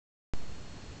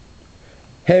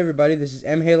Hey everybody, this is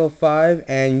MHalo5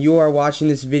 and you are watching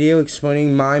this video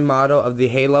explaining my model of the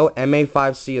Halo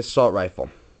MA5C assault rifle.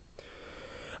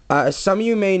 Some of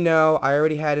you may know I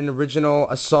already had an original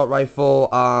assault rifle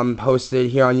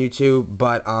posted here on YouTube,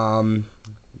 but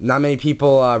not many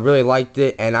people really liked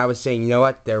it, and I was saying, you know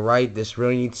what, they're right, this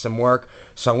really needs some work,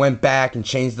 so I went back and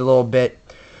changed it a little bit.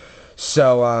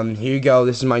 So here you go,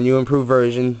 this is my new improved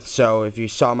version, so if you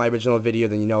saw my original video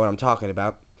then you know what I'm talking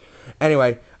about.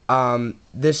 Anyway,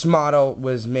 this model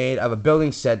was made of a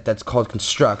building set that's called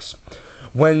Constructs.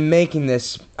 When making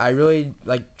this, I really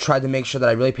tried to make sure that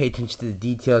I really paid attention to the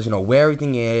details, you know, where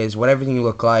everything is, what everything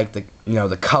look like,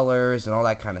 the colors and all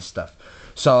that kind of stuff.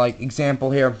 So like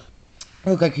example here,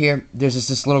 look like here, there's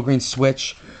this little green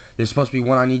switch. There's supposed to be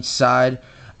one on each side.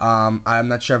 I'm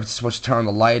not sure if it's supposed to turn on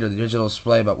the light or the digital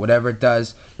display, but whatever it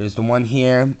does, there's the one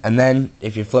here, and then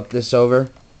if you flip this over,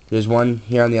 there's one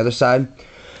here on the other side.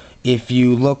 If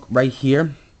you look right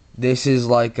here, this is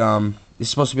like this is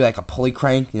supposed to be like a pulley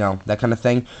crank, you know, that kind of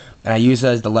thing. And I use it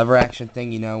as the lever action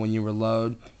thing, you know, when you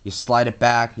reload, you slide it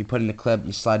back, you put it in the clip,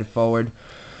 you slide it forward.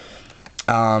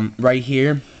 Right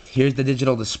here, here's the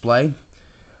digital display.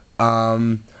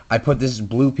 I put this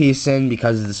blue piece in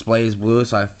because the display is blue,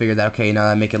 so I figured that, okay, now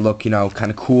that make it look, you know,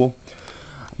 kind of cool.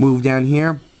 Move down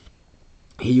here.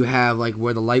 Here you have like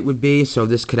where the light would be, so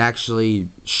this could actually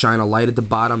shine a light at the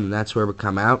bottom, and that's where it would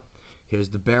come out. Here's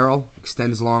the barrel,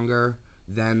 extends longer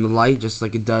than the light, just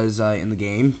like it does in the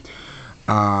game.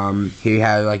 Here you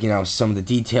have, like, you know, some of the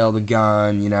detail of the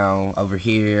gun, you know, over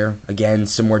here, again,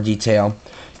 some more detail.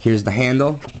 Here's the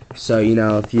handle, so, you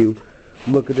know, if you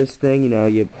look at this thing, you know,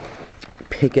 you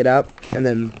pick it up, and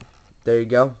then there you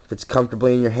go. If it's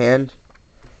comfortably in your hand,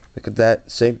 look at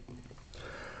that, see?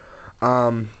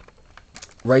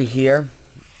 Right here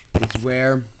is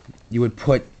where you would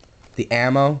put the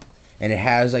ammo, and it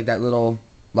has like that little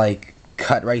like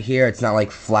cut right here. It's not like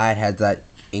flat, it has that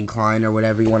incline or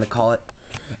whatever you want to call it.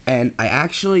 And I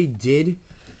actually did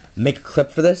make a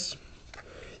clip for this.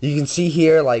 You can see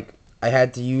here, like, I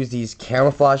had to use these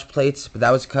camouflage plates, but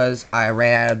that was because I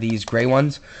ran out of these gray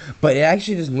ones. But it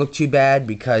actually doesn't look too bad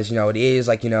because, you know, it is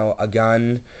like, you know, a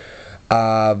gun,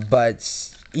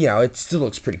 but you know, it still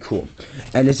looks pretty cool.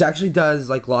 And this actually does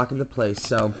like lock into place.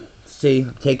 So see,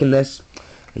 I'm taking this,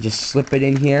 I just slip it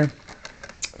in here.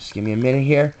 Just give me a minute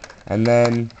here, and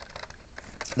then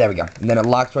there we go. And then it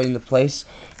locks right into place.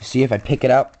 You see, if I pick it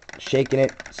up, shaking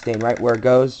it, staying right where it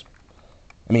goes.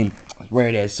 I mean, where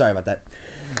it is. Sorry about that.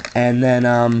 And then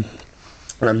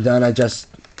when I'm done, I just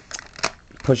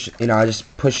push. You know, I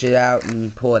just push it out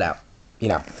and pull it out. You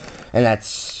know, and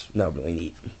that's really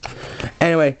neat.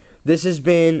 Anyway. This has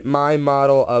been my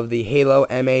model of the Halo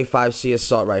MA5C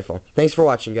assault rifle. Thanks for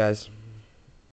watching, guys.